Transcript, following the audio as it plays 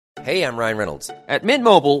Hey, I'm Ryan Reynolds. At Mint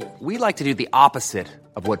Mobile, we like to do the opposite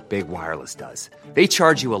of what Big Wireless does. They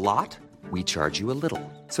charge you a lot, we charge you a little.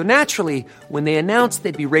 So naturally, when they announced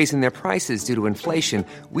they'd be raising their prices due to inflation,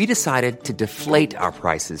 we decided to deflate our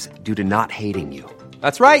prices due to not hating you.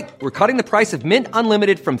 That's right. We're cutting the price of Mint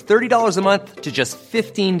Unlimited from $30 a month to just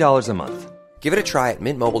 $15 a month. Give it a try at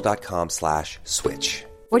mintmobile.com/switch.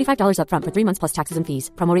 $45 up front for 3 months plus taxes and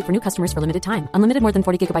fees. Promo rate for new customers for limited time. Unlimited more than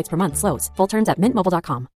 40 gigabytes per month. Slows full terms at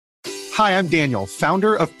mintmobile.com. Hi, I'm Daniel,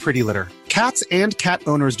 founder of Pretty Litter. Cats and cat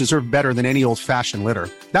owners deserve better than any old-fashioned litter.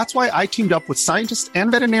 That's why I teamed up with scientists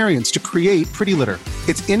and veterinarians to create Pretty Litter.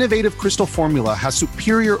 Its innovative crystal formula has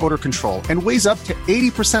superior odor control and weighs up to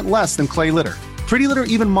 80% less than clay litter. Pretty Litter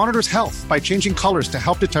even monitors health by changing colors to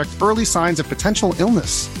help detect early signs of potential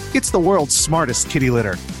illness. It's the world's smartest kitty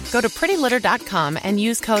litter. Go to prettylitter.com and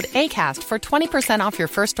use code ACAST for 20% off your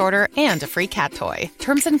first order and a free cat toy.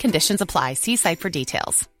 Terms and conditions apply. See site for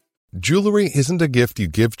details. Jewelry isn't a gift you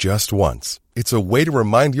give just once. It's a way to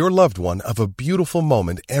remind your loved one of a beautiful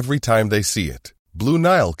moment every time they see it. Blue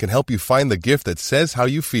Nile can help you find the gift that says how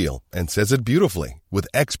you feel and says it beautifully, with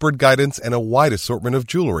expert guidance and a wide assortment of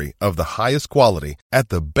jewelry of the highest quality at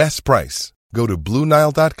the best price. Go to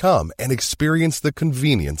BlueNile.com and experience the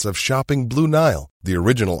convenience of shopping Blue Nile, the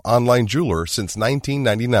original online jeweler since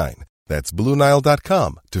 1999. That's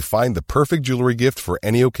BlueNile.com to find the perfect jewelry gift for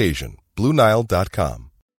any occasion. BlueNile.com.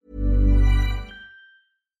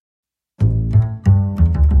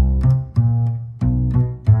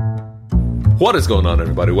 What is going on,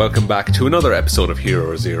 everybody? Welcome back to another episode of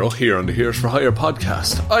Hero Zero here on the Heroes for Hire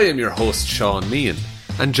podcast. I am your host, Sean Meehan,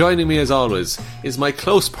 and joining me as always is my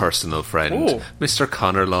close personal friend, Mr.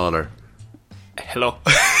 Connor Lawler. Hello.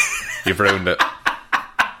 You've ruined it.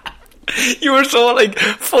 You were so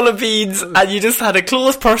full of beans, and you just had a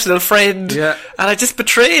close personal friend, and I just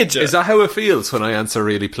betrayed you. Is that how it feels when I answer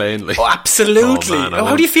really plainly? Oh, absolutely. Oh, man,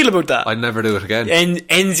 how do you feel about that? I'd never do it again.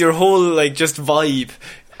 Ends your whole just vibe.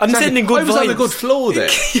 I'm sending good vibes. I was on a good flow there.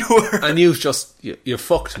 You were. And you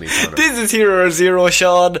fucked me, Connor. This is Hero Zero,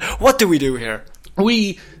 Sean. What do we do here?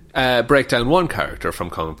 We break down one character from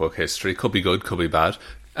comic book history. Could be good, could be bad.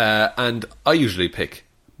 And I usually pick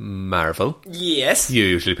Marvel. Yes. You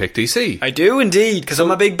usually pick DC. I do indeed, because I'm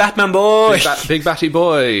a big Batman boy. Big batty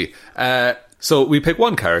boy. So we pick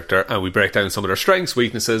one character and we break down some of their strengths,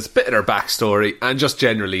 weaknesses, bit of their backstory, and just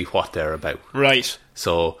generally what they're about. Right.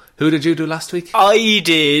 So, who did you do last week? I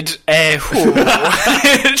did. I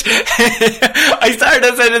started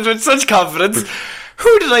that sentence with such confidence.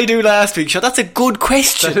 Who did I do last week? Sure, that's a good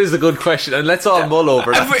question. That is a good question, and let's all mull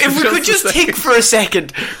over that. If we could just think for a second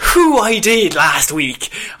who I did last week.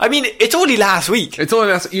 I mean, it's only last week. It's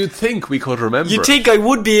only last. You'd think we could remember. You'd think I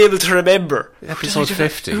would be able to remember. Episode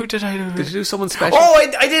 50. Who did I do? Did you do someone special? Oh,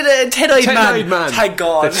 I did a Ten-Eyed Man. Thank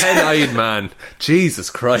God. The Ten-Eyed Man. Jesus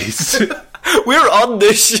Christ. We're on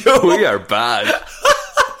this show. We are bad.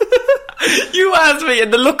 You asked me,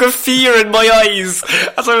 and the look of fear in my eyes.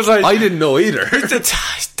 As I was like, I didn't know either.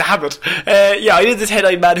 Damn it. I did the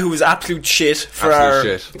Ten-Eyed Man who was absolute shit for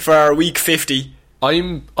our week 50.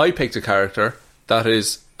 I picked a character that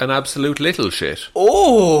is an absolute little shit.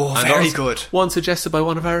 Oh, and very good. One suggested by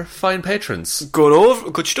one of our fine patrons.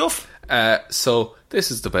 Good stuff. So this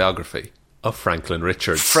is the biography of Franklin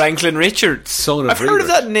Richards. Franklin Richards. Son of I've heard of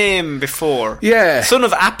that name before. Yeah. Son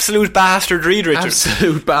of absolute bastard Reed Richards.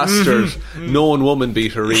 Absolute bastard. Known woman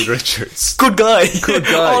beater Reed Richards. Good guy. Good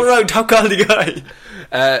guy. All round top quality guy.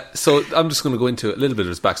 So I'm just going to go into a little bit of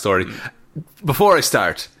his backstory. Before I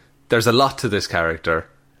start, there's a lot to this character,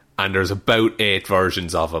 and there's about 8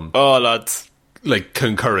 versions of him. Oh, lads.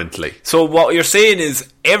 Concurrently. So what you're saying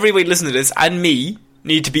is, everybody listening to this, and me,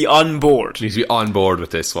 need to be on board. Need to be on board with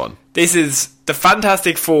this one. This is the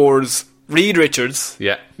Fantastic Four's Reed Richards.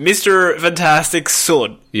 Yeah. Mr. Fantastic's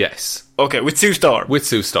son. Yes. Okay, with Sue Storm.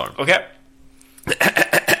 Okay.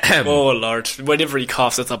 Oh, Lord. Whenever he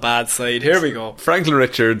coughs, it's a bad side. Here we go. Franklin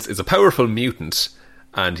Richards is a powerful mutant,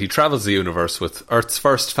 and he travels the universe with Earth's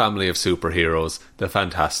first family of superheroes, the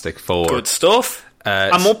Fantastic Four. Good stuff.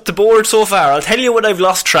 I'm up the board so far. I'll tell you when I've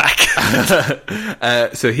lost track.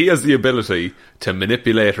 So he has the ability to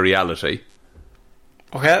manipulate reality.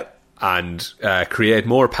 Okay. And create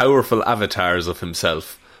more powerful avatars of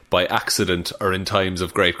himself by accident or in times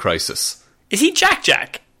of great crisis. Is he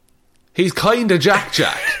Jack? He's kinda Jack.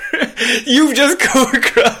 You've just come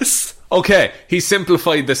across... Okay, he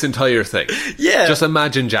simplified this entire thing. Yeah. Just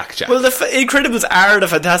imagine Jack. Well, the Incredibles are the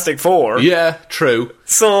Fantastic Four. Yeah, true.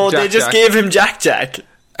 So they just gave him Jack.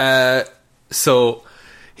 So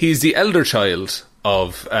he's the elder child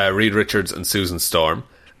of Reed Richards and Susan Storm,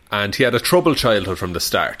 and he had a troubled childhood from the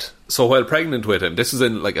start. So while pregnant with him, this was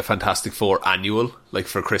in like a Fantastic Four annual, like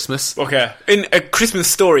for Christmas. Okay. In a Christmas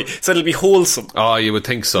story, so it'll be wholesome. Oh, you would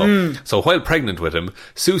think so. So while pregnant with him,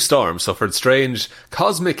 Sue Storm suffered strange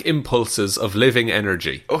cosmic impulses of living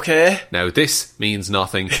energy. Okay. Now this means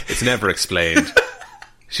nothing. It's never explained.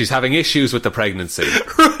 She's having issues with the pregnancy.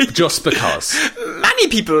 Right. Just because. Many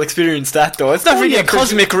people experience that though. It's not really a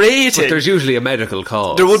cosmic rating. But there's usually a medical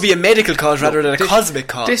cause. There would be a medical cause rather than a cosmic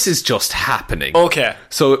cause. This is just happening. Okay.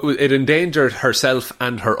 So it endangered herself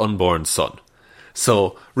and her unborn son.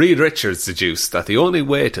 So Reed Richards deduced that the only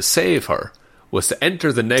way to save her was to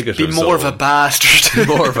enter the negative zone. Be more of a bastard. Be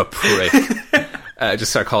more of a prick.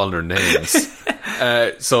 Just start calling her names.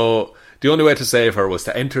 So the only way to save her was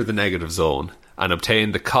to enter the negative zone and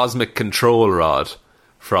obtain the cosmic control rod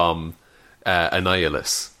from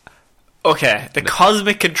Annihilus. Okay, the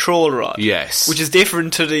cosmic control rod. Yes. Which is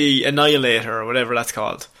different to the Annihilator or whatever that's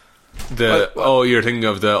called. You're thinking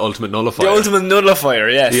of the Ultimate Nullifier. The Ultimate Nullifier,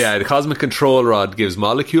 yes. Yeah, the cosmic control rod gives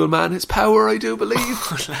Molecule Man his power, I do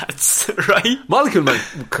believe. That's right. Molecule Man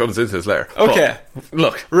comes into this later. Okay. But,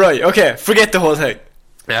 look. Right, okay, forget the whole thing.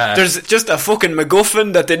 There's just a fucking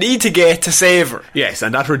MacGuffin that they need to get to save her. Yes,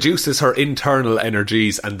 and that reduces her internal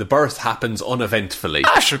energies and the birth happens uneventfully.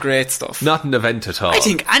 That's great stuff. Not an event at all. I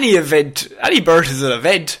think any birth is an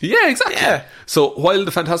event. Yeah, exactly. Yeah. So while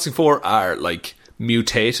the Fantastic Four are like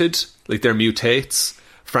mutated, like they're mutates,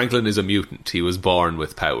 Franklin is a mutant. He was born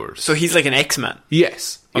with powers. So he's like an X-Man.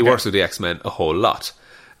 Yes. He works with the X-Men a whole lot.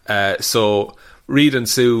 So Reed and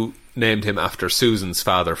Sue named him after Susan's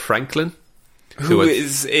father, Franklin. Who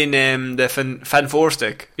is in the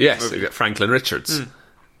Fantastic? Yes, movie. Franklin Richards.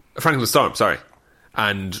 Franklin Storm, sorry.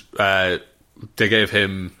 And they gave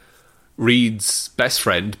him Reed's best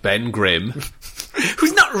friend, Ben Grimm.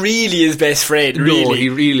 Who's not really his best friend, really. No, he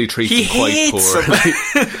really treats him quite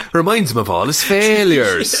poorly. Reminds him of all his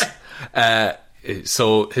failures. Yeah.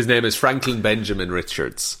 So his name is Franklin Benjamin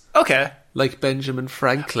Richards. Okay. Like Benjamin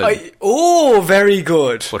Franklin. Very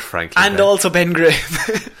good. But Franklin. And also Ben Grimm.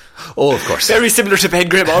 Oh, of course. Very similar to Ben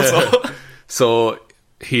Grimm also. So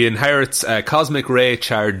he inherits cosmic ray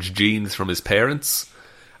charged genes from his parents,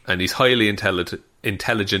 and he's highly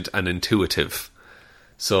intelligent and intuitive.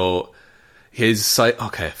 So his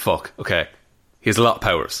okay. He has a lot of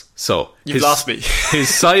powers. So you've lost me. His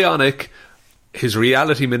psionic, his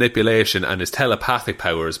reality manipulation, and his telepathic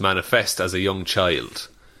powers manifest as a young child.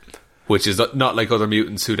 Which is not like other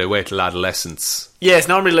mutants who they wait till adolescence. Yeah, it's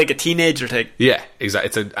normally like a teenager thing. Yeah,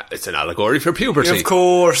 exactly. It's an allegory for puberty. Of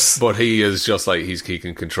course. But he is just like, he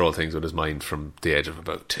can control things with his mind from the age of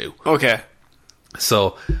about 2. Okay.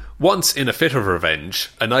 So, once in a fit of revenge,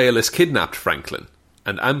 Annihilus kidnapped Franklin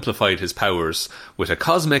and amplified his powers with a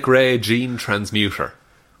cosmic ray gene transmuter.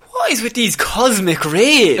 What is with these cosmic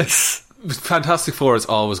rays? Fantastic Four is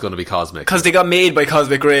always going to be cosmic. Because they got made by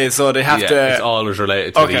cosmic rays, so they have to... it's always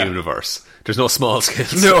related to the universe. There's no small scale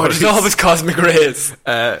stories. No, there's always cosmic rays.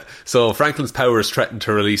 So Franklin's powers threaten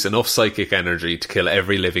to release enough psychic energy to kill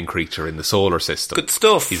every living creature in the solar system. Good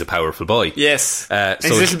stuff. He's a powerful boy. Yes. And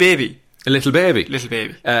he's a little baby. A little baby. Little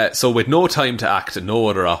baby. So with no time to act and no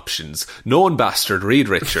other options, known bastard Reed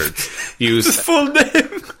Richards used... His full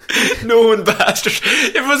name. Known bastard.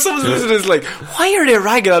 If someone's listening is like, why are they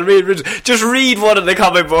ragging on Reed Richards? Just read one of the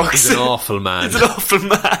comic books. He's an awful man. He's an awful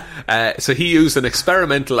man. So he used an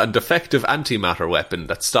experimental and defective antimatter weapon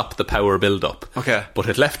that stopped the power build-up. Okay. But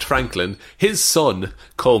it left Franklin, his son,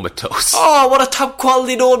 comatose. Oh, what a top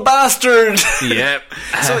quality known bastard. Yep.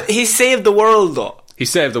 So he saved the world though. He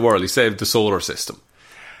saved the world. He saved the solar system.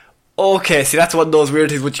 Okay, see, that's one of those weird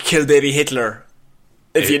things. Would you kill baby Hitler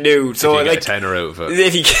if you knew? So if you like get a tenner out of it.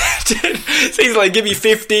 If you get, so he's like, give me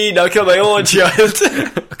 15, I'll kill my own child.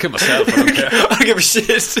 I'll kill myself. I don't care. I don't give a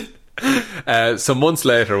shit. Some months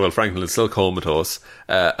later, while Franklin is still comatose,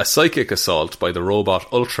 a psychic assault by the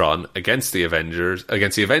robot Ultron against the Avengers,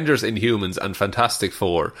 Inhumans, and Fantastic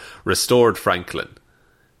Four restored Franklin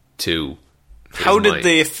to. How did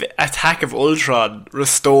the attack of Ultron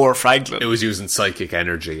restore Franklin? It was using psychic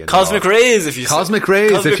energy. And cosmic rays, if you Cosmic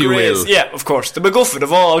rays, if you will. Yeah, of course. The MacGuffin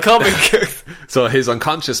of all comic. So his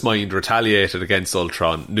unconscious mind retaliated against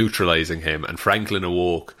Ultron, neutralising him, and Franklin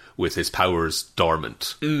awoke with his powers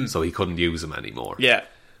dormant. So he couldn't use them anymore. Yeah.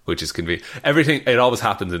 Which is convenient. Everything, it always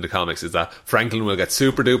happens in the comics, is that Franklin will get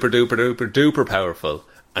super duper duper duper duper powerful,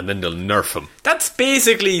 and then they'll nerf him. That's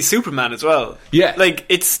basically Superman as well. Yeah. Like,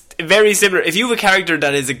 it's very similar. If you have a character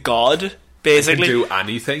that is a god, basically. Can do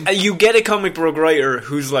anything. And you get a comic book writer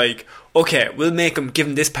who's like, okay, we'll give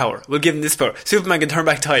him this power. We'll give him this power. Superman can turn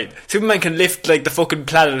back time. Superman can lift like the fucking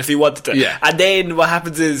planet if he wanted to. Yeah. And then what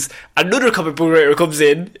happens is another comic book writer comes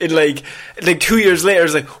in like 2 years later.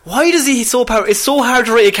 Is like, why does he so powerful? It's so hard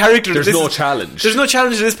to write a character. There's no challenge. There's no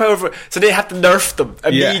challenge to this power. So they have to nerf them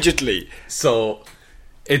immediately. Yeah. So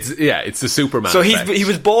it's the Superman. So effect. he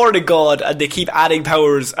was born a god, and they keep adding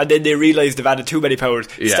powers, and then they realise they've added too many powers.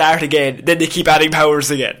 Yeah. Start again, then they keep adding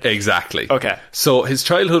powers again. Exactly. Okay. So his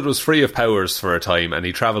childhood was free of powers for a time, and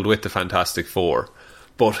he travelled with the Fantastic Four.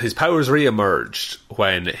 But his powers re-emerged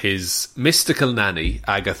when his mystical nanny,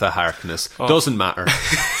 Agatha Harkness, doesn't matter,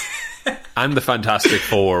 and the Fantastic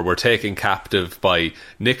Four were taken captive by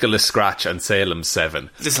Nicholas Scratch and Salem 7.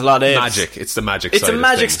 There's a lot of magic. It's the magic. It's side the of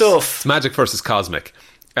magic things. stuff. It's magic versus cosmic.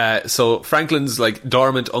 So Franklin's like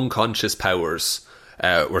dormant unconscious powers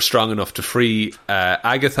were strong enough to free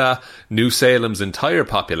Agatha, New Salem's entire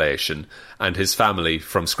population, and his family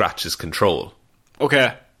from Scratch's control.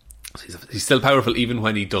 Okay. He's still powerful even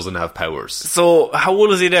when he doesn't have powers. So how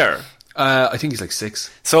old is he there? I think he's like 6.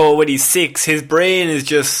 So when he's 6, his brain is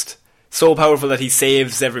just so powerful that he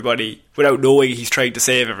saves everybody without knowing he's trying to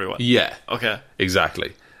save everyone. Yeah. Okay.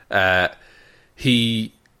 Exactly.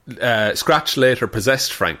 Scratch later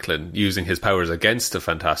possessed Franklin using his powers against the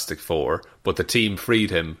Fantastic Four, but the team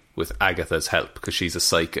freed him with Agatha's help because she's a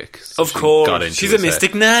psychic. So of course. got into She's a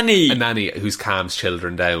mystic nanny. A nanny who calms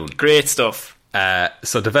children down. Great stuff.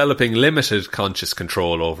 So developing limited conscious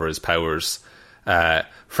control over his powers,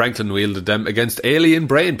 Franklin wielded them against alien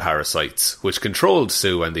brain parasites, which controlled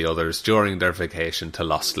Sue and the others during their vacation to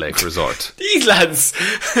Lost Lake Resort. These lads.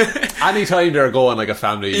 Anytime they're going like a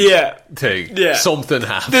family thing, something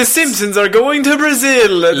happens. The Simpsons are going to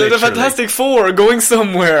Brazil. The Fantastic Four are going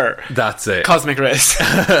somewhere. That's it. Cosmic race.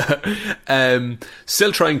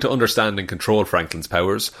 Still trying to understand and control Franklin's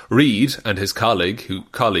powers, Reed and his colleague,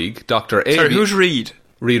 Dr. A. Sorry, who's Reed?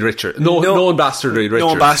 Reed Richards. Known bastard Reed Richards.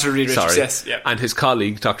 Known bastard Reed Richards, Sorry. yes. Yeah. And his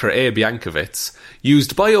colleague, Dr. A. Biankovitz,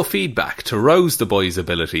 used biofeedback to rouse the boy's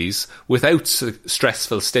abilities without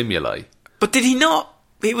stressful stimuli. But did he not...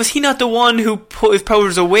 Was he not the one who put his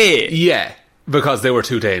powers away? Yeah, because they were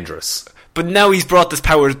too dangerous. But now he's brought his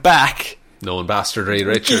powers back. Known bastard Reed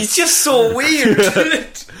Richards. He's just so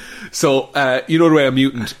weird. So, you know the way a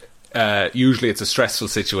mutant, usually it's a stressful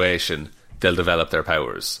situation, they'll develop their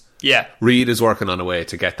powers. Yeah. Reed is working on a way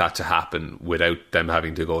to get that to happen without them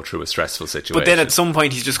having to go through a stressful situation. But then at some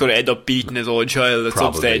point he's just going to end up beating his own child at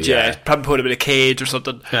some stage. Yeah. Probably put him in a cage or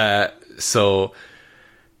something.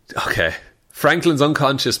 Franklin's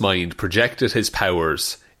unconscious mind projected his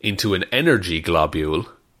powers into an energy globule.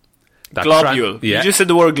 Globule? You just said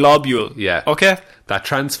the word globule. Yeah. Okay. That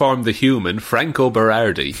transformed the human Franco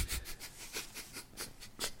Berardi.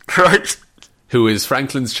 Right. Who is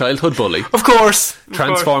Franklin's childhood bully. Of course.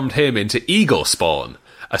 Transformed him into Ego Spawn,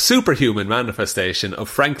 a superhuman manifestation of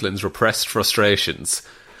Franklin's repressed frustrations.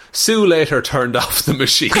 Sue later turned off the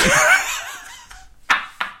machine.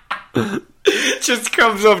 Just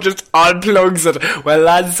comes up, just unplugs it. Well,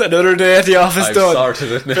 lads, another day at the office I've done.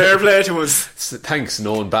 sorted it now. Fair play to us. Thanks,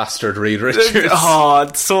 known bastard Reed Richards.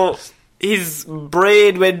 So his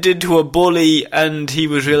brain went into a bully and he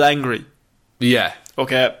was real angry. Yeah.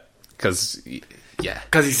 Okay. Because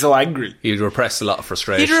he's so angry. He'd repressed a lot of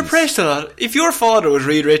frustration. He'd repressed a lot. If your father was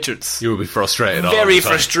Reed Richards, you would be frustrated. Very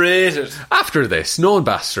frustrated. After this, known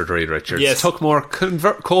bastard Reed Richards took more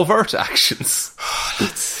covert actions.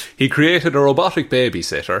 He created a robotic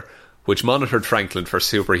babysitter which monitored Franklin for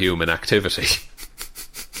superhuman activity.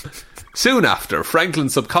 Soon after, Franklin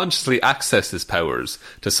subconsciously accessed his powers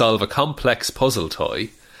to solve a complex puzzle toy,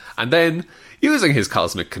 and then, using his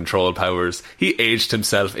cosmic control powers, he aged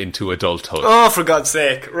himself into adulthood. Oh, for God's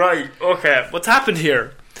sake. Right, okay. What's happened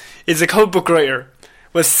here is a comic book writer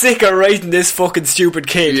was sick of writing this fucking stupid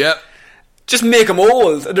kid. Yep. Just make him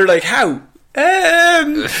old. And they're like, how?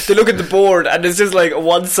 They look at the board and it's just like, on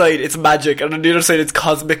one side it's magic and on the other side it's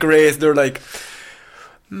cosmic rays. And they're like,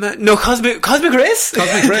 no, cosmic rays?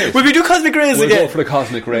 Cosmic rays. Will we do cosmic rays we'll again? We'll go for the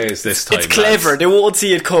cosmic rays this time. It's clever. Lads. They won't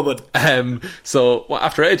see it coming. So,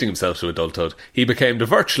 after aging himself to adulthood, he became the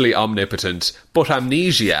virtually omnipotent, but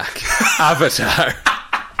amnesiac, Avatar.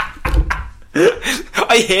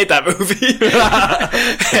 I hate that movie.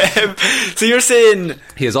 So you're saying...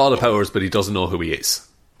 He has all the powers, but he doesn't know who he is.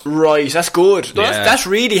 Right, that's good. That's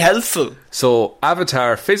really helpful. So,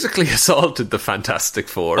 Avatar physically assaulted the Fantastic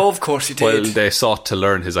Four. Oh, of course he did. While they sought to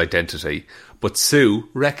learn his identity. But Sue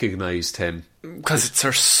recognised him. Because it's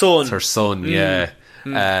her son. It's her son,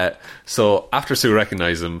 yeah. So, after Sue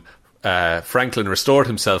recognised him, Franklin restored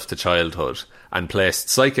himself to childhood and placed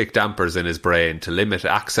psychic dampers in his brain to limit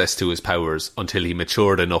access to his powers until he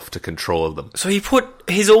matured enough to control them. So he put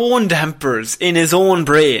his own dampers in his own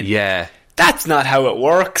brain. Yeah. That's not how it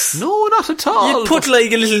works. No, not at all. You'd put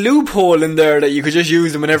like a little loophole in there that you could just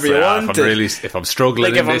use them whenever you wanted. If I'm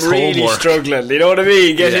struggling like in this if I'm really homework. struggling, you know what I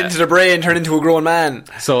mean? Get into the brain, turn into a grown man.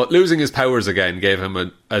 So losing his powers again gave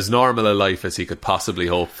him as normal a life as he could possibly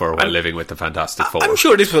hope for while living with the Fantastic Four. I'm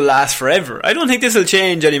sure this will last forever. I don't think this will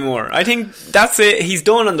change anymore. I think that's it. He's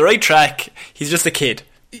done on the right track. He's just a kid.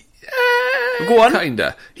 Go on.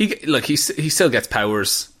 Kinda. He still gets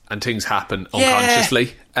powers and things happen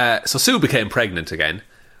unconsciously. So Sue became pregnant again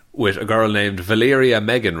with a girl named Valeria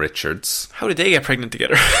Megan Richards. How did they get pregnant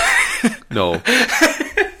together? No.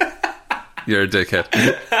 You're a dickhead.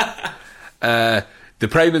 The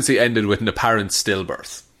pregnancy ended with an apparent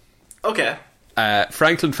stillbirth. Okay.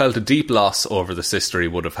 Franklin felt a deep loss over the sister he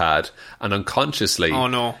would have had, and unconsciously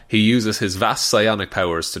he uses his vast psionic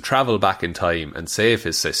powers to travel back in time and save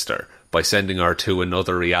his sister by sending her to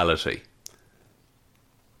another reality.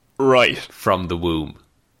 Right. From the womb.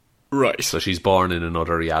 Right. So she's born in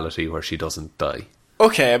another reality where she doesn't die.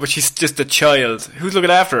 Okay, but she's just a child. Who's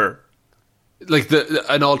looking after her? Like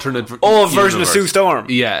an alternate version of Sue Storm.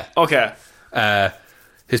 Yeah. Okay.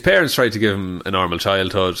 His parents tried to give him a normal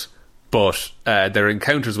childhood, but their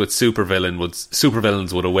encounters with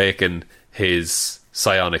supervillains would awaken his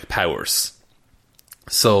psionic powers.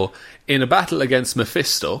 So, in a battle against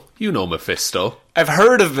Mephisto, you know Mephisto. I've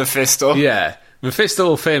heard of Mephisto. Yeah.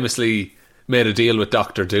 Mephisto famously made a deal with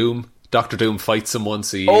Doctor Doom. Doctor Doom fights him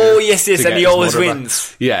once a year. Oh, yes, and he always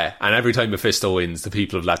wins. Yeah, and every time Mephisto wins, the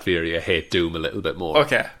people of Latveria hate Doom a little bit more.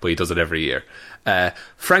 Okay. But he does it every year.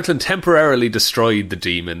 Franklin temporarily destroyed the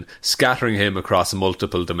demon, scattering him across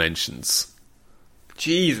multiple dimensions.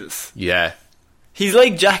 Jesus. Yeah. He's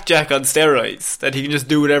like Jack on steroids, that he can just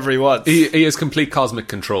do whatever he wants. He has complete cosmic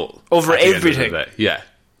control. Over everything. Yeah.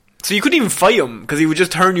 So you couldn't even fight him, because he would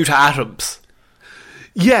just turn you to atoms.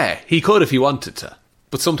 Yeah, he could if he wanted to.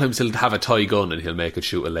 But sometimes he'll have a toy gun and he'll make it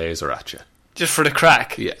shoot a laser at you. Just for the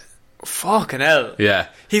crack? Yeah. Fucking hell. Yeah.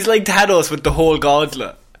 He's like Thanos with the whole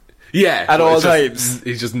gauntlet. Yeah. At all times.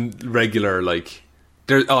 He's just regular, like...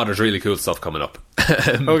 There's really cool stuff coming up.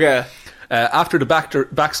 Okay. After the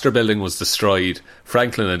Baxter building was destroyed,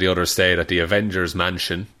 Franklin and the others stayed at the Avengers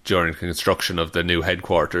Mansion during construction of the new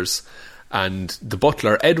headquarters. And the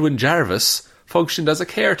butler, Edwin Jarvis, functioned as a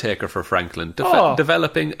caretaker for Franklin,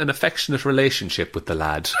 developing an affectionate relationship with the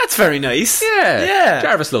lad. That's very nice. Yeah.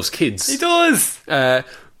 Jarvis loves kids. He does.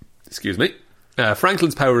 Excuse me.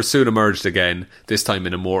 Franklin's powers soon emerged again, this time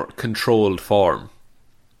in a more controlled form.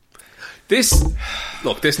 This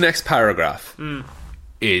next paragraph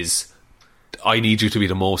is... I need you to be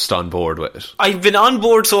the most on board with it. I've been on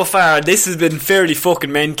board so far. This has been fairly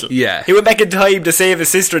fucking mental. Yeah. He went back in time to save his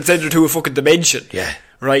sister and send her to a fucking dimension. Yeah.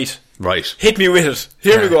 Right. Hit me with it.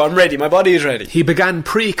 Here we go. I'm ready. My body is ready. He began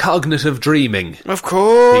precognitive dreaming. Of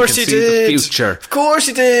course he did. The future. Of course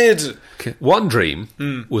he did. One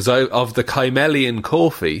dream was of the Chimelian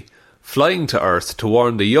Kofi flying to Earth to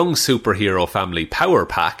warn the young superhero family Power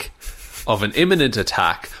Pack of an imminent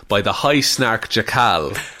attack by the High Snark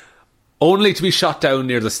Jackal, only to be shot down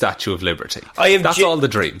near the Statue of Liberty. That's all the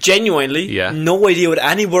dream. Genuinely, no idea what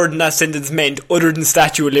any word in that sentence meant other than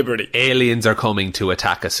Statue of Liberty. Aliens are coming to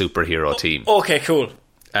attack a superhero team. Okay, cool.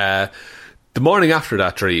 The morning after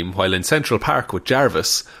that dream, while in Central Park with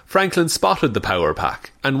Jarvis, Franklin spotted the Power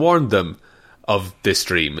Pack and warned them of this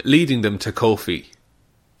dream, leading them to Kofi,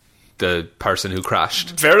 the person who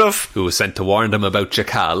crashed. Fair enough. Who was sent to warn them about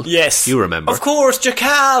Jackal. Yes. You remember. Of course,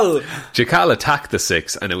 Jackal. Jackal attacked the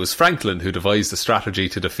Six, and it was Franklin who devised a strategy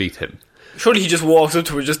to defeat him. Surely he just walks up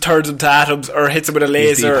to him, just turns him to atoms, or hits him with a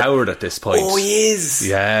laser. He's depowered at this point. Oh, he is.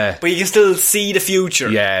 Yeah. But you can still see the future.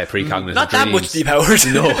 Yeah, precognitive Not dreams. that much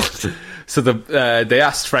depowered. No. So they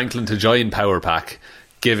asked Franklin to join Power Pack,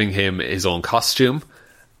 giving him his own costume,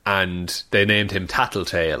 and they named him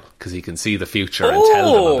Tattletale because he can see the future and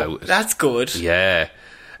tell them about it. That's good. Yeah.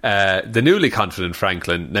 The newly confident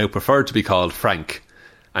Franklin now preferred to be called Frank,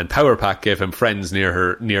 and Power Pack gave him friends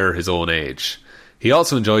near his own age. He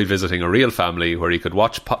also enjoyed visiting a real family where he could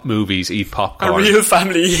watch movies, eat popcorn. A real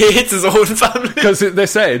family? He hates his own family. Because they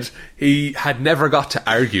said he had never got to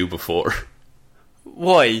argue before.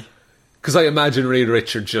 Why? Because I imagine Reed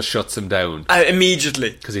Richards just shuts him down.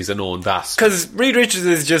 Immediately. Because he's a known bastard. Because Reed Richards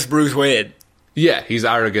is just Bruce Wayne. Yeah, he's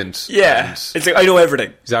arrogant. Yeah, it's like, I know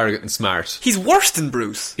everything. He's arrogant and smart. He's worse than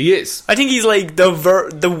Bruce. He is. I think he's like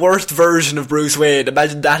the worst version of Bruce Wayne.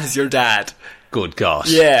 Imagine that is your dad. Good God.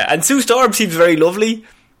 Yeah, and Sue Storm seems very lovely.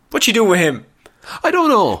 What you doing with him? I don't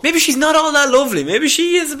know. Maybe she's not all that lovely. Maybe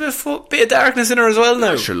she is a bit of darkness in her as well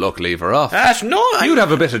now. Sure, look, leave her off. You'd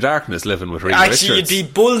have a bit of darkness living with Reed Richards. Richards.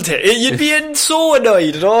 You'd be you'd be so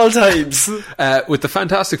annoyed at all times. With the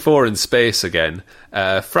Fantastic Four in space again,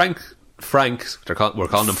 Frank, we're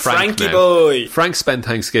calling him Frank Frankie now. boy. Frank spent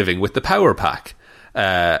Thanksgiving with the Power Pack.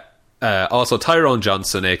 Also Tyrone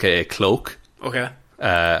Johnson, aka Cloak. Okay.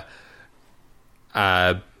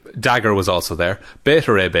 Dagger was also there.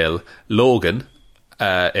 Beta Ray Bill, Logan,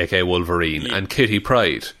 aka Wolverine, and Kitty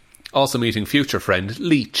Pryde. Also meeting future friend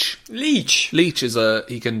Leech. Leech is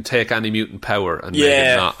he can take any mutant power and make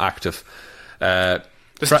it not active.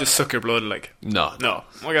 Doesn't just suck your blood, like. No.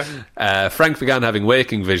 Okay. Frank began having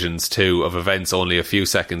waking visions too of events only a few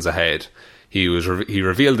seconds ahead. He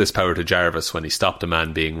revealed this power to Jarvis when he stopped a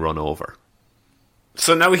man being run over.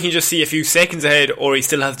 So now we can just see a few seconds ahead, or he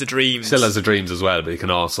still has the dreams. Still has the dreams as well, but he can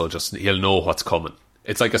also he'll know what's coming.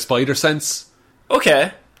 It's like a spider sense.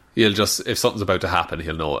 Okay. If something's about to happen,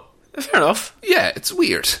 he'll know it. Fair enough. Yeah, it's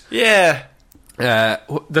weird. Yeah.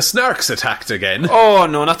 The Snarks attacked again. Oh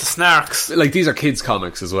no, not the Snarks. Like, these are kids'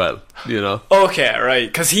 comics as well, you know. Okay, right,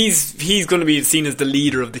 because he's going to be seen as the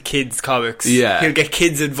leader of the kids' comics. Yeah, he'll get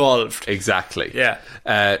kids involved. Exactly. Yeah.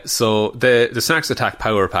 So the Snarks attack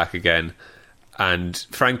Power Pack again, and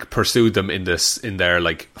Frank pursued them in their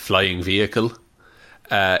like flying vehicle.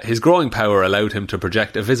 His growing power allowed him to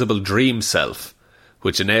project a visible dream self,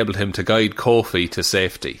 which enabled him to guide Kofi to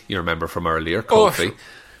safety. You remember from earlier, Kofi.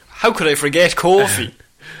 How could I forget Kofi?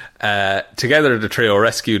 Together, the trio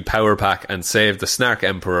rescued Power Pack and saved the Snark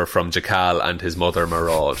Emperor from Jakal and his mother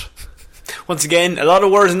Maraud. Once again, a lot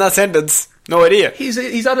of words in that sentence. No idea.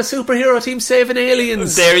 He's on a superhero team saving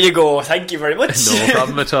aliens. There you go. Thank you very much. No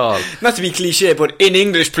problem at all. Not to be cliche, but in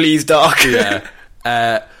English, please, Doc.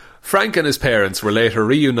 Yeah. Frank and his parents were later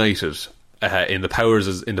reunited in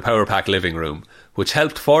the Power Pack living room, which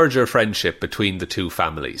helped forge a friendship between the two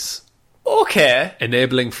families. Okay.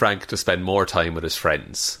 Enabling Frank to spend more time with his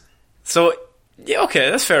friends. So, yeah,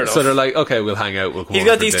 okay, that's fair enough. So they're like, okay, we'll hang out, we'll come He's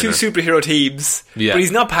over got for these dinner. two superhero teams, but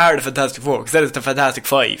he's not part of Fantastic Four, because that is the Fantastic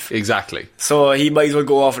Five. Exactly. So he might as well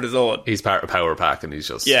go off on his own. He's part of Power Pack and he's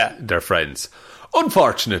just... Yeah. They're friends.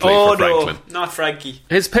 Unfortunately for Franklin. No, not Frankie.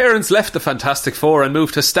 His parents left the Fantastic Four and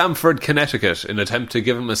moved to Stamford, Connecticut in an attempt to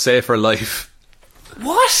give him a safer life.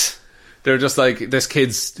 What? They're just like, this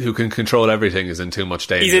kid who can control everything is in too much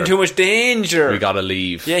danger. He's in too much danger. We gotta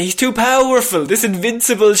leave. Yeah, he's too powerful. This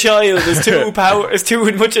invincible child is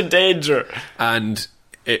too much in danger. And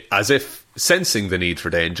as if sensing the need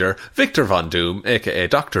for danger, Victor Von Doom, aka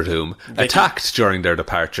Dr. Doom, attacked during their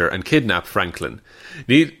departure and kidnapped Franklin,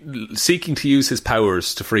 seeking to use his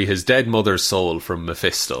powers to free his dead mother's soul from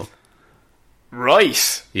Mephisto.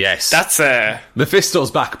 Right. Yes. That's Mephisto's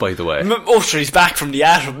back, by the way. Sure, he's back from the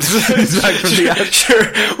atoms. He's back from the atoms. Sure,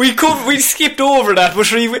 we skipped over that, but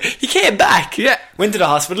sure, he came back. Yeah. Went to the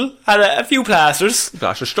hospital, had a few plasters.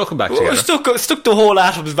 Stuck him back together. Stuck the whole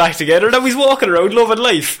atoms back together, now he's walking around loving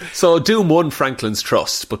life. So Doom won Franklin's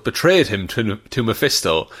trust, but betrayed him to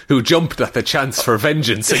Mephisto, who jumped at the chance for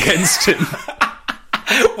vengeance against him.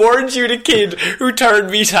 Weren't you the kid who turned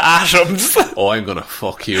me to atoms? Oh, I'm gonna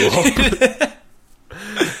fuck you up.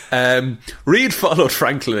 Reed followed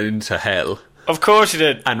Franklin into hell. Of course he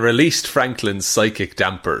did. And released Franklin's psychic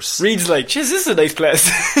dampers. Reed's like, jeez, this is a nice place.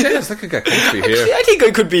 Yes, I could get comfy here. I think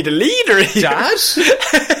I could be the leader here. Dad?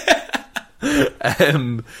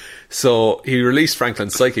 So he released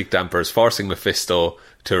Franklin's psychic dampers, forcing Mephisto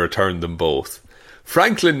to return them both.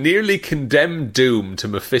 Franklin nearly condemned Doom to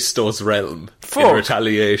Mephisto's realm in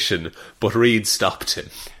retaliation, but Reed stopped him.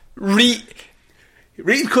 Reed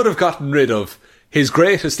could have gotten rid of his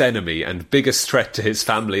greatest enemy and biggest threat to his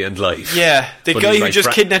family and life. Yeah, the guy who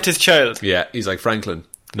just kidnapped his child. Yeah, he's like, Franklin,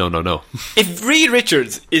 no. If Reed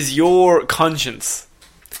Richards is your conscience,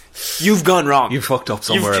 you've gone wrong. You fucked up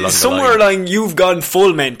somewhere along the line. Somewhere along, you've gone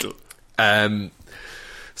full mental.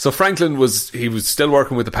 So Franklin was still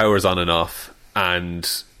working with the powers on and off, and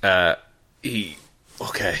they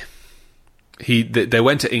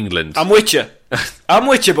went to England. I'm with you,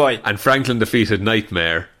 boy. And Franklin defeated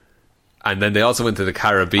Nightmare. And then they also went to the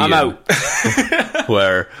Caribbean. I'm out.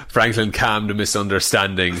 Where Franklin calmed a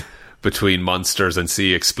misunderstanding between monsters and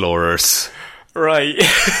sea explorers. Right.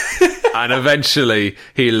 And eventually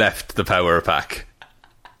he left the Power Pack.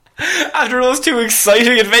 After those two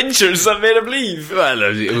exciting adventures that made him leave.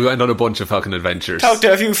 Well, we went on a bunch of fucking adventures. Talked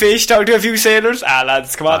to a few fish, talked to a few sailors.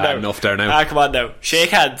 Lads, come on now. Enough there now. Come on now.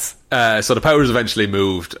 Shake hands. So the powers eventually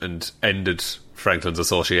moved and ended Franklin's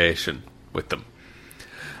association with them.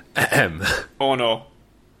 Oh no.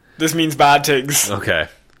 This means bad things. Okay.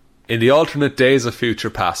 In the alternate Days of Future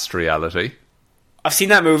Past reality, I've seen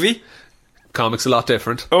that movie. Comics a lot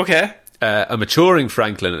different. Okay. A maturing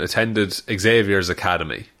Franklin attended Xavier's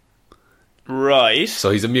Academy. Right.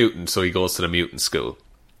 So he's a mutant, so he goes to the mutant school.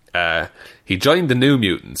 He joined the New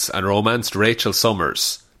Mutants and romanced Rachel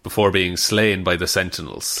Summers before being slain by the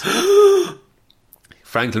Sentinels.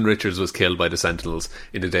 Franklin Richards was killed by the Sentinels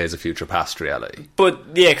in the Days of Future Past reality. But,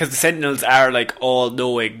 yeah, because the Sentinels are, like,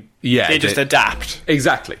 all-knowing. Yeah. They just adapt.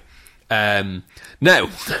 Exactly. Now...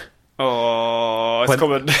 Oh, it's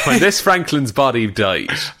coming. When this Franklin's body died...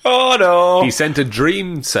 Oh, no. He sent a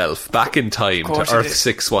dream self back in time to Earth did.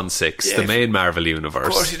 616, the main Marvel universe.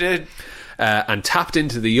 Of course he did. And tapped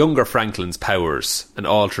into the younger Franklin's powers and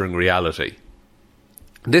altering reality.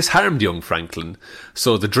 This harmed young Franklin,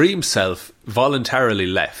 so the dream self voluntarily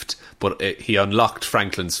left, but he unlocked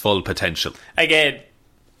Franklin's full potential. Again,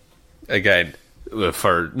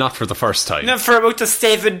 not for the first time. Not for about the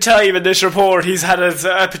 7th time in this report he's had his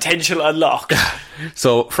potential unlocked.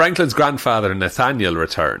 So Franklin's grandfather Nathaniel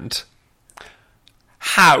returned.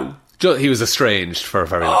 How? He was estranged for a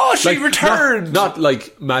very long time. Oh, she returned! Not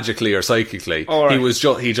like magically or psychically. Right.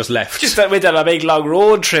 He just left. Just went on a big long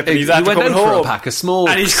road trip and he's he went coming out home. for a pack of smokes.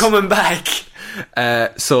 And he's coming back.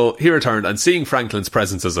 So he returned, and seeing Franklin's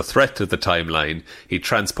presence as a threat to the timeline, he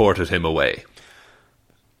transported him away.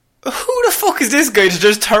 Who the fuck is this guy to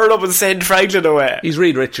just turn up and send Franklin away? He's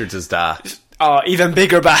Reed Richards' dad. Oh, even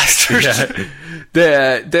bigger bastard.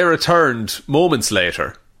 Yeah. They returned moments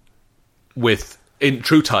later in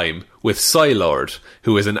true time with Psylord,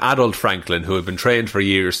 who is an adult Franklin who had been trained for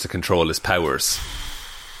years to control his powers.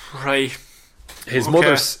 Right. His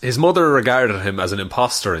mother regarded him as an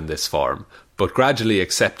imposter in this form, but gradually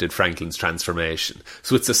accepted Franklin's transformation.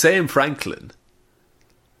 So it's the same Franklin,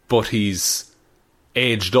 but he's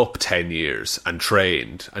aged up 10 years and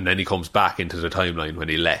trained, and then he comes back into the timeline when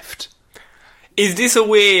he left. Is this a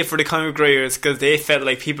way for the comic writers, because they felt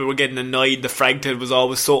like people were getting annoyed that Franklin was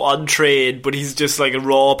always so untrained, but he's just like a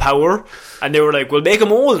raw power, and they were like, we'll make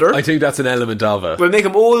him older. I think that's an element of it. We'll make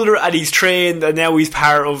him older and he's trained, and now he's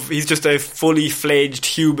just a fully fledged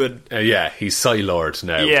human. Yeah, he's Psylord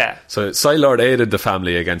now. Yeah. So Psylord aided the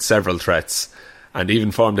family against several threats and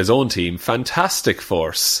even formed his own team, Fantastic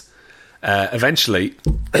Force. Eventually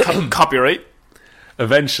Copyright.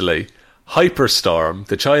 Eventually Hyperstorm,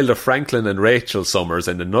 the child of Franklin and Rachel Summers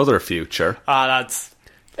in another future,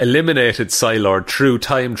 eliminated Psylord through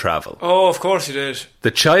time travel. Oh, of course he did.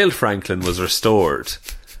 The child Franklin was restored.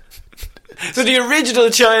 So the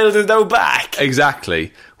original child is now back.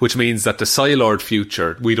 Exactly, which means that the Psylord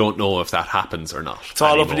future, we don't know if that happens or not. It's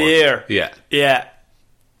all up in the air. Yeah. Yeah.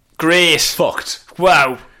 Great. Fucked.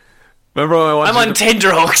 Wow. Remember when I'm on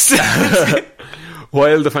tenterhooks.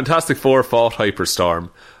 While the Fantastic Four fought Hyperstorm,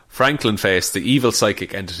 Franklin faced the evil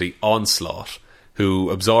psychic entity Onslaught, who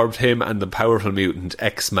absorbed him and the powerful mutant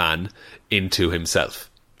X-Man into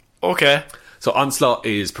himself. Okay. So Onslaught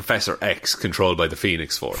is Professor X, controlled by the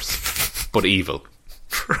Phoenix Force, but evil.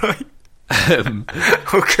 Right.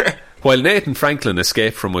 Okay. While Nate and Franklin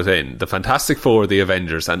escaped from within, the Fantastic Four, the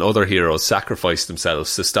Avengers, and other heroes sacrificed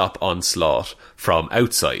themselves to stop Onslaught from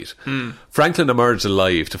outside. Franklin emerged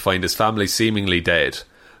alive to find his family seemingly dead,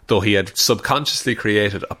 though he had subconsciously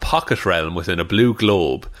created a pocket realm within a blue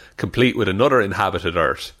globe, complete with another inhabited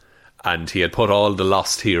Earth, and he had put all the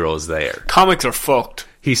lost heroes there. Comics are fucked.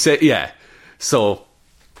 He said, yeah. So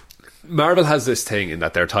Marvel has this thing in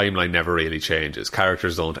that their timeline never really changes.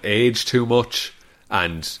 Characters don't age too much,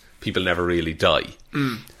 and people never really die.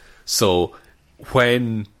 So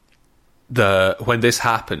when this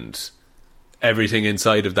happened, everything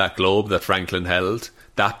inside of that globe that Franklin held,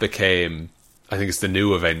 that became, I think it's the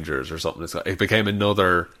New Avengers or something. It became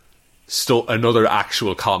another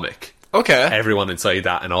actual comic. Okay. Everyone inside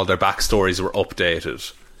that and all their backstories were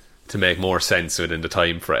updated to make more sense within the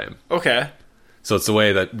time frame. Okay. So it's the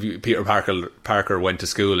way that Peter Parker went to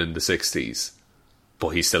school in the 60s, but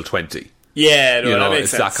he's still 20. Yeah, no, that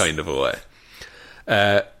makes sense. It's that kind of a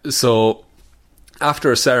way. So after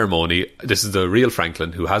a ceremony, this is the real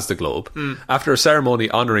Franklin who has the globe. After a ceremony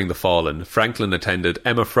honouring the fallen, Franklin attended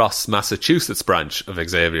Emma Frost's Massachusetts branch of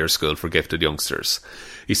Xavier's School for Gifted Youngsters.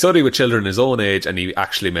 He studied with children his own age, and he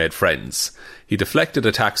actually made friends. He deflected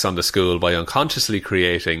attacks on the school by unconsciously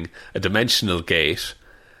creating a dimensional gate,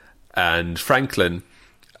 and Franklin,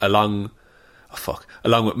 along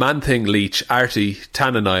with Man-Thing, Leech, Artie,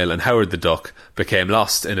 Tannenile and Howard the Duck, became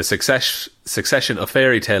lost in a succession of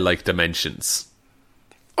fairy tale-like dimensions.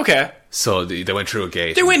 Okay. So they went through a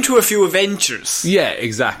gate. They went through a few adventures. Yeah,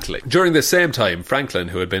 exactly. During the same time, Franklin,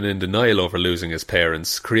 who had been in denial over losing his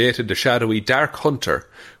parents, created the shadowy Dark Hunter,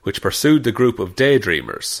 which pursued the group of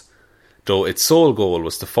daydreamers. though its sole goal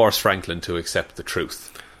was to force Franklin to accept the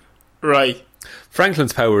truth. Right.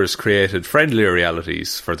 Franklin's powers created friendlier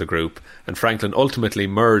realities for the group, and Franklin ultimately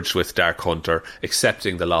merged with Dark Hunter,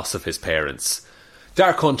 accepting the loss of his parents.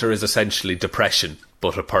 Dark Hunter is essentially depression,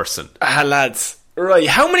 but a person. Lads. Right.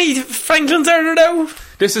 How many Franklins are there now?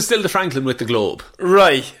 This is still the Franklin with the globe.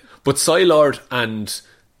 Right. But Psylord and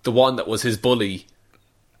the one that was his bully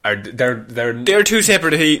they're too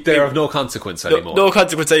separate. They're of no consequence anymore. No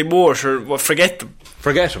consequence anymore. Sure, well, forget them.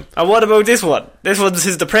 Forget him. And what about this one? This one's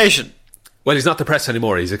his depression. Well, he's not depressed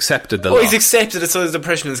anymore. He's accepted the loss. He's accepted it, so his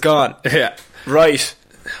depression is gone. Yeah. Right.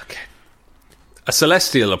 Okay. A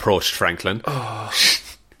Celestial approached Franklin. Oh,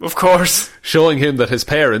 of course. Showing him that his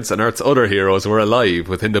parents and Earth's other heroes were alive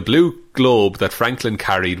within the blue globe that Franklin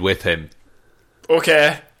carried with him.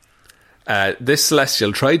 Okay. This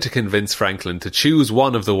Celestial tried to convince Franklin to choose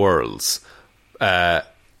one of the worlds. She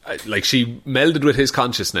melded with his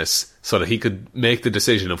consciousness so that he could make the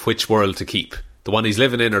decision of which world to keep. The one he's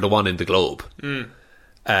living in or the one in the globe.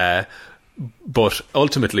 But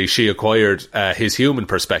ultimately she acquired his human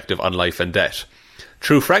perspective on life and death.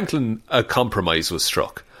 Through Franklin, a compromise was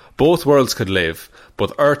struck. Both worlds could live,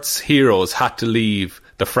 but Earth's heroes had to leave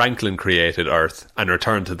the Franklin-created Earth and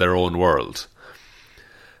return to their own world.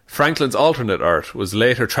 Franklin's alternate Earth was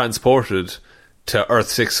later transported to Earth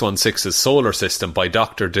 616's solar system by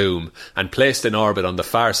Dr. Doom and placed in orbit on the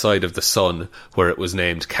far side of the Sun, where it was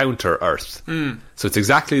named Counter-Earth. So it's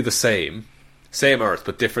exactly the same Earth,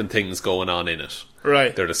 but different things going on in it.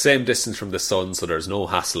 Right. They're the same distance from the Sun, so there's no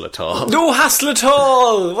hassle at all. No hassle at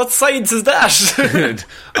all! What science is that?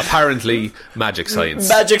 Apparently magic science.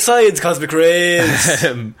 Magic science, cosmic rays.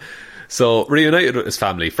 So, reunited with his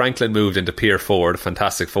family, Franklin moved into Pier 4, the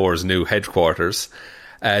Fantastic Four's new headquarters.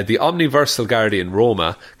 The Omniversal Guardian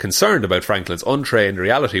Roma, concerned about Franklin's untrained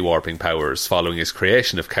reality warping powers following his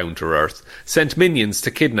creation of Counter-Earth, sent minions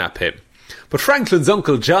to kidnap him. But Franklin's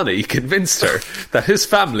uncle Johnny convinced her that his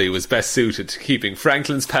family was best suited to keeping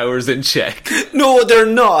Franklin's powers in check. No, they're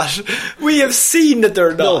not. We have seen that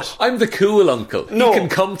they're not. No, I'm the cool uncle. No. He can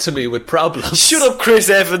come to me with problems. Shut up, Chris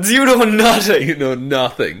Evans. You know nothing. You know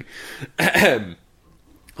nothing.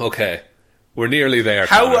 Okay. We're nearly there.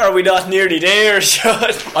 How Connor. are we not nearly there,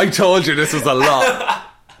 Sean? I told you this was a lot.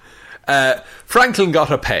 Franklin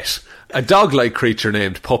got a pet. A dog-like creature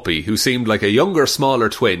named Puppy, who seemed like a younger, smaller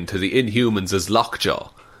twin to the Inhumans' Lockjaw.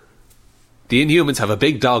 The Inhumans have a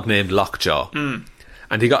big dog named Lockjaw.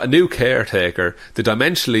 And he got a new caretaker, the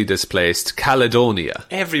dimensionally displaced Caledonia.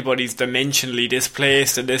 Everybody's dimensionally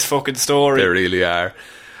displaced in this fucking story. They really are.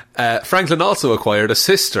 Franklin also acquired a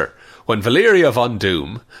sister when Valeria Von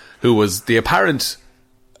Doom, who was the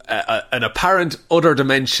an apparent other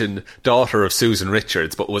dimension daughter of Susan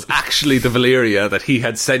Richards, but was actually the Valeria that he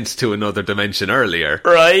had sent to another dimension earlier.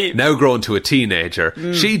 Right. Now grown to a teenager,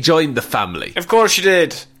 she joined the family. Of course she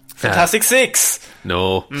did. Fantastic Six.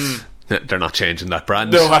 No, they're not changing that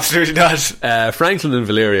brand. No, absolutely not. Franklin and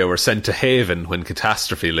Valeria were sent to Haven when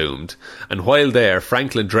catastrophe loomed, and while there,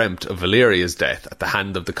 Franklin dreamt of Valeria's death at the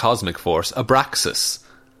hand of the cosmic force Abraxas.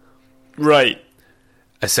 Right.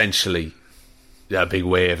 Essentially, a big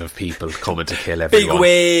wave of people coming to kill everyone. Big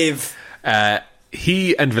wave.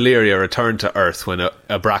 He and Valeria returned to Earth when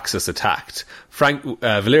Abraxas attacked.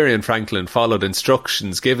 Valeria and Franklin followed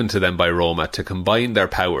instructions given to them by Roma to combine their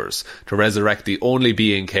powers to resurrect the only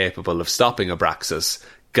being capable of stopping Abraxas,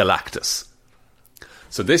 Galactus.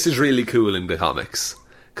 So this is really cool in the comics,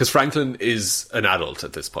 because Franklin is an adult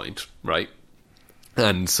at this point, right?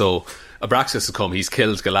 And so Abraxas has come, he's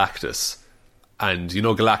killed Galactus, and you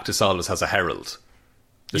know Galactus always has a herald.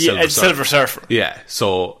 Silver Surfer. Yeah,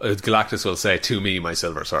 so Galactus will say, "To me, my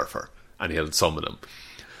Silver Surfer," and he'll summon him.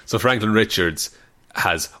 So Franklin Richards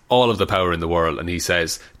has all of the power in the world, and he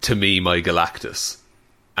says, "To me, my Galactus."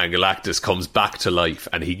 And Galactus comes back to life,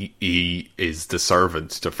 and he is the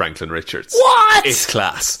servant to Franklin Richards. What? It's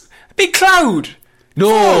class. Big cloud.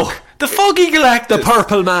 No. The foggy Galactus. The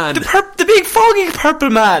purple man. The big foggy purple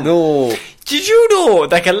man. No. Did you know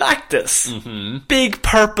that Galactus, big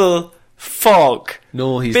purple fog.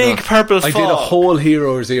 No, he's big not. purple fog. I did a whole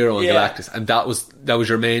Hero Zero on Galactus, and that was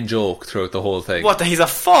your main joke throughout the whole thing. What? That he's a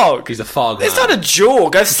fog? He's a fog man. It's not a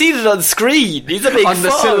joke. I've seen it on screen. He's a big on fog.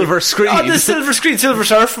 the silver screen. On the silver screen. Silver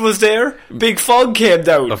Surfer was there. Big fog came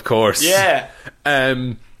down. Of course. Yeah.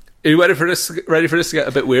 Are you ready for this? Ready for this to get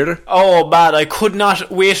a bit weirder? Oh man, I could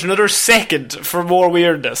not wait another second for more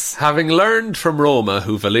weirdness. Having learned from Roma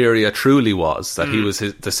who Valeria truly was, that he was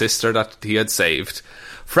the sister that he had saved,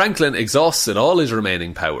 Franklin exhausted all his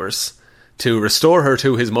remaining powers to restore her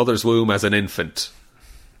to his mother's womb as an infant.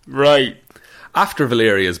 Right. After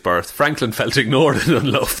Valeria's birth, Franklin felt ignored and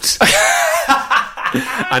unloved.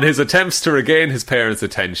 And his attempts to regain his parents'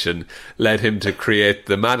 attention led him to create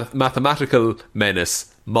the mathematical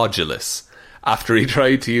menace Modulus, after he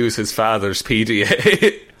tried to use his father's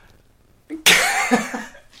PDA.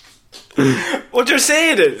 What you're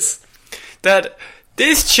saying is that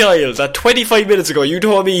this child that 25 minutes ago you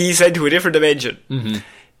told me he sent to a different dimension,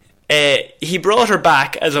 he brought her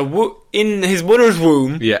back as in his mother's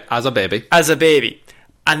womb. Yeah, as a baby.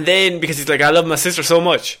 And then, because he's like, I love my sister so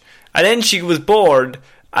much. And then she was bored.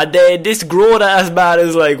 And then this grown-ass man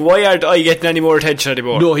is like, why aren't I getting any more attention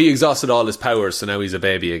anymore? No, he exhausted all his powers, so now he's a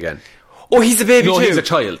baby again. Oh, he's a baby too? No, he's a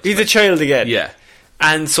child. He's a child again. Yeah.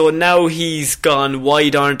 And so now he's gone, why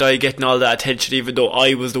aren't I getting all that attention even though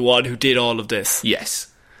I was the one who did all of this? Yes.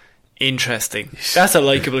 Interesting. That's a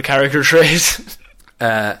likeable character trait.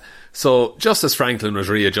 So, just as Franklin was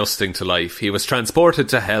readjusting to life, he was transported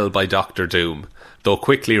to hell by Dr. Doom, though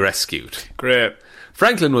quickly rescued. Great.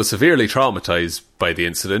 Franklin was severely traumatised by the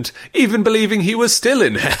incident, even believing he was still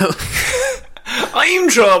in hell. I'm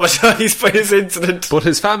traumatised by this incident. But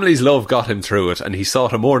his family's love got him through it, and he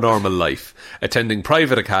sought a more normal life, attending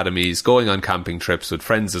private academies, going on camping trips with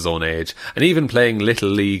friends his own age, and even playing Little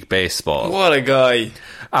League Baseball. What a guy.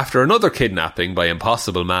 After another kidnapping by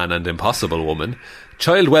Impossible Man and Impossible Woman,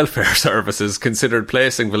 Child Welfare Services considered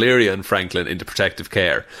placing Valeria and Franklin into protective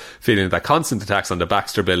care, feeling that constant attacks on the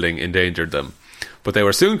Baxter building endangered them. But they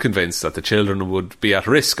were soon convinced that the children would be at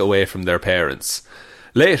risk away from their parents.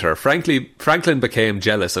 Later, Franklin became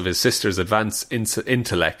jealous of his sister's advanced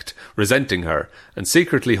intellect, resenting her, and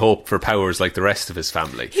secretly hoped for powers like the rest of his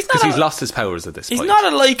family. Because he's lost his powers at this point. He's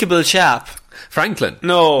not a likeable chap. Franklin?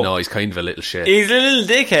 No. No, he's kind of a little shit. He's a little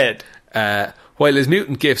dickhead. While his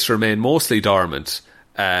mutant gifts remain mostly dormant,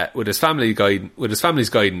 with his family's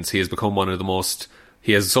guidance, he has become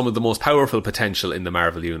he has some of the most powerful potential in the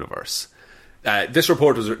Marvel Universe. This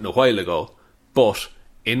report was written a while ago, but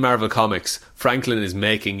in Marvel Comics, Franklin is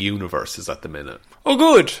making universes at the minute. Oh,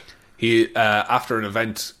 good. He, after an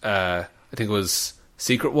event, I think it was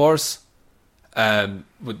Secret Wars, Dr.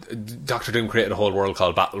 Doom created a whole world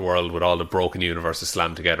called Battle World with all the broken universes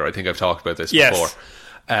slammed together. I think I've talked about this before.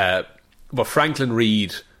 But Franklin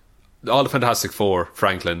Reed, all the Fantastic Four,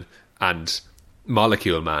 Franklin, and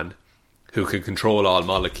Molecule Man, who can control all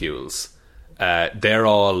molecules, they're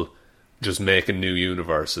all just making new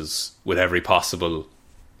universes with every possible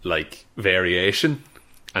variation,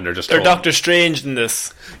 and they're Doctor Strange in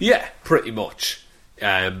this. Yeah, pretty much.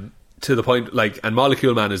 To the point, and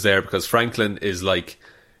Molecule Man is there because Franklin is like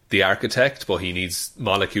the architect, but he needs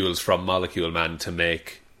molecules from Molecule Man to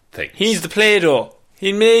make things. He's the Play-Doh.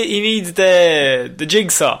 He needs the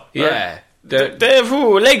jigsaw. Yeah.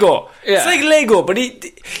 Lego. Yeah. It's like Lego, but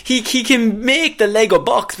he can make the Lego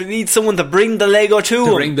box, but he needs someone to bring the Lego to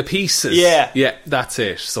him. Bring the pieces. Yeah. Yeah, that's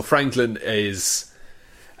it. So Franklin is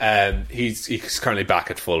he's currently back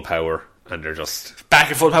at full power, and they're just back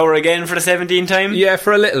at full power again for the 17th time. Yeah,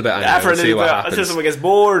 for a little bit. Yeah, for a little bit. Until someone gets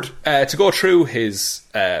bored. To go through his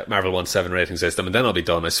Marvel 1-7 rating system, and then I'll be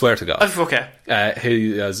done. I swear to God. Okay.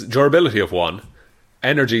 He has durability of 1,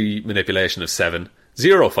 energy manipulation of 7,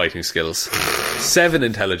 0 fighting skills, 7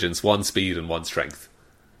 intelligence, 1 speed, and 1 strength.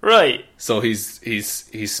 Right. So he's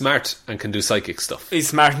smart and can do psychic stuff. He's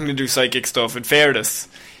smart and can do psychic stuff, in fairness.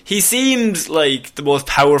 He seems like the most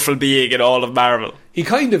powerful being in all of Marvel. He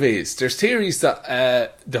kind of is. There's theories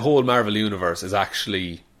that the whole Marvel universe is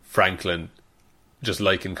actually Franklin, just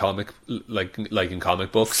like in comic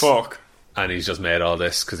books. Fuck. And he's just made all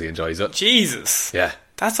this because he enjoys it. Jesus. Yeah.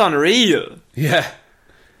 That's unreal. Yeah.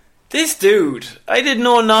 This dude, I did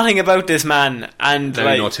know nothing about this man, and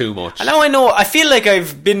now you know too much. And now I know. I feel like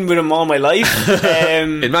I've been with him all my life.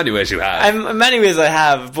 In many ways, you have. In many ways, I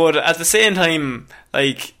have. But at the same time,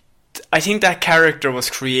 I think that character was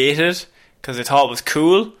created because they thought it was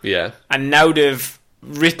cool. Yeah. And now they've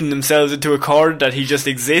written themselves into a corner that he just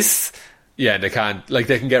exists. Yeah, they can't.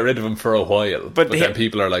 They can get rid of him for a while, but then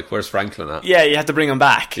people are like, "Where's Franklin at?" Yeah, you have to bring him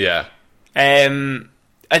back. Yeah.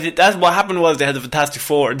 That's what happened was they had the Fantastic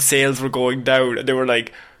Four and sales were going down, and they were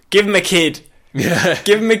like, give him a kid. Yeah.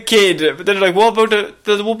 Give him a kid. But then they're like, what about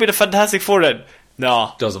there won't be the Fantastic Four then?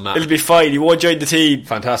 No. Doesn't matter. It'll be fine. He won't join the team.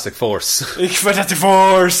 Fantastic Force. Fantastic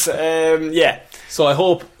Force. Yeah. So I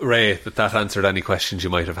hope, Ray, that answered any questions you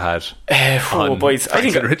might have had. Boys, I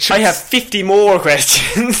think Richards. I have 50 more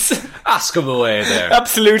questions. Ask them away there.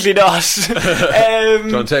 Absolutely not. Do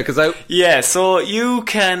you want to take us out? Yeah, so you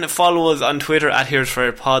can follow us on Twitter at Heroes for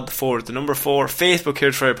Hire Pod, 4, the number 4, Facebook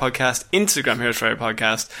Heroes for Hire Podcast, Instagram Heroes for Hire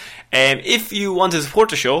Podcast. If you want to support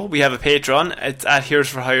the show, we have a Patreon. It's at Heroes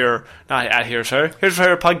for Hire, not at Heroes for Hire, Heroes for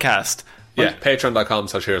Hire Podcast Yeah,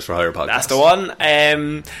 patreon.com/Heroes for Hire podcast. That's the one.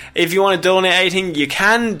 If you want to donate anything, you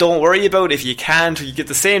can. Don't worry about it. If you can't, you get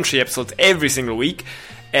the same 3 episodes every single week.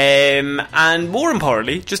 And more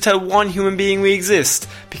importantly, just tell one human being we exist,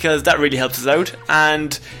 because that really helps us out.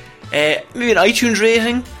 And maybe an iTunes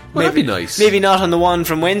rating. Well, that'd be nice. Maybe not on the one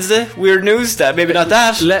from Wednesday. Weird news. Maybe not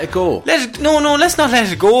that. Let it go. No, let's not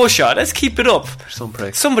let it go, Sean. Let's keep it up. Some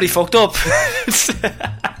prick. Somebody fucked up.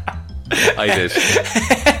 I did.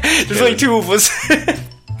 There's like 2 of us.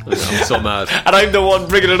 I'm so mad. And I'm the one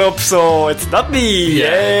bringing it up, so it's not me.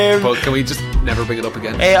 Yeah. But can we just never bring it up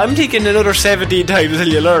again? I'm thinking another 17 times until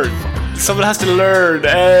you learn. Someone has to learn.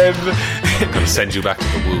 I'm going to send you back to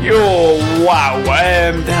the womb. Oh, wow.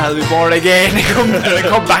 Then I'll be born again and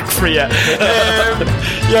come back for you.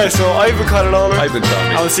 Yeah, so I've been Conor Lawler. I've been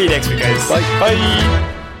Tommy. I'll see you next week, guys. Bye.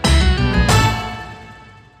 Bye.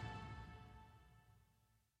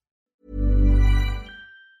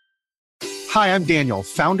 Hi, I'm Daniel,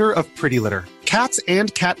 founder of Pretty Litter. Cats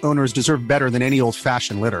and cat owners deserve better than any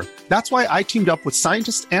old-fashioned litter. That's why I teamed up with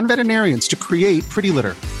scientists and veterinarians to create Pretty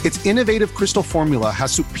Litter. Its innovative crystal formula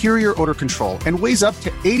has superior odor control and weighs up to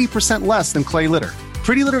 80% less than clay litter.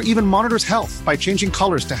 Pretty Litter even monitors health by changing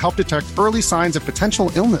colors to help detect early signs of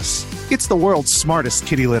potential illness. It's the world's smartest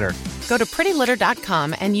kitty litter. Go to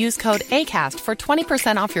prettylitter.com and use code ACAST for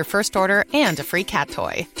 20% off your first order and a free cat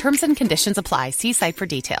toy. Terms and conditions apply. See site for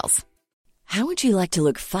details. How would you like to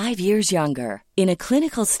look 5 years younger? In a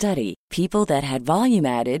clinical study, people that had volume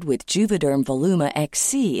added with Juvederm Voluma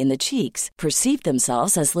XC in the cheeks perceived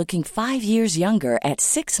themselves as looking 5 years younger at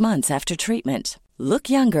 6 months after treatment. Look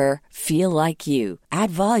younger, feel like you.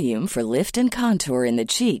 Add volume for lift and contour in the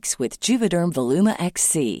cheeks with Juvederm Voluma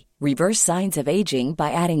XC. Reverse signs of aging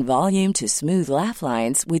by adding volume to smooth laugh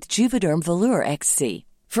lines with Juvederm Volure XC.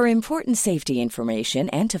 For important safety information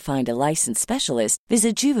and to find a licensed specialist,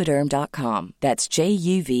 visit Juvederm.com. That's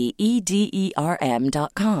JUVEDERM.com.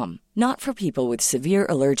 Not for people with severe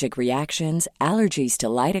allergic reactions, allergies to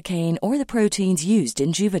lidocaine, or the proteins used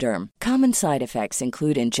in Juvederm. Common side effects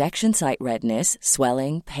include injection site redness,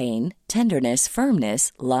 swelling, pain, tenderness,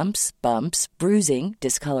 firmness, lumps, bumps, bruising,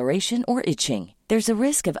 discoloration, or itching. There's a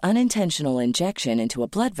risk of unintentional injection into a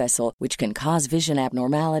blood vessel, which can cause vision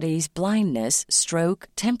abnormalities, blindness, stroke,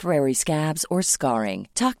 temporary scabs, or scarring.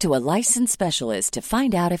 Talk to a licensed specialist to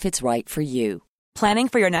find out if it's right for you. Planning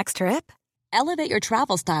for your next trip? Elevate your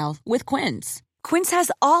travel style with Quince. Quince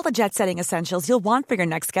has all the jet-setting essentials you'll want for your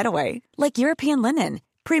next getaway, like European linen,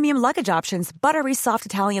 premium luggage options, buttery soft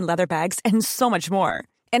Italian leather bags, and so much more.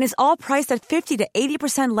 And is all priced at 50 to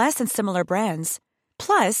 80% less than similar brands.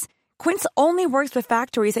 Plus, Quince only works with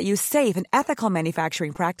factories that use safe and ethical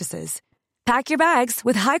manufacturing practices. Pack your bags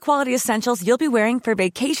with high-quality essentials you'll be wearing for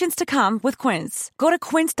vacations to come with Quince. Go to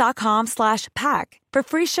quince.com/pack for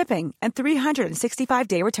free shipping and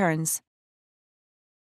 365-day returns.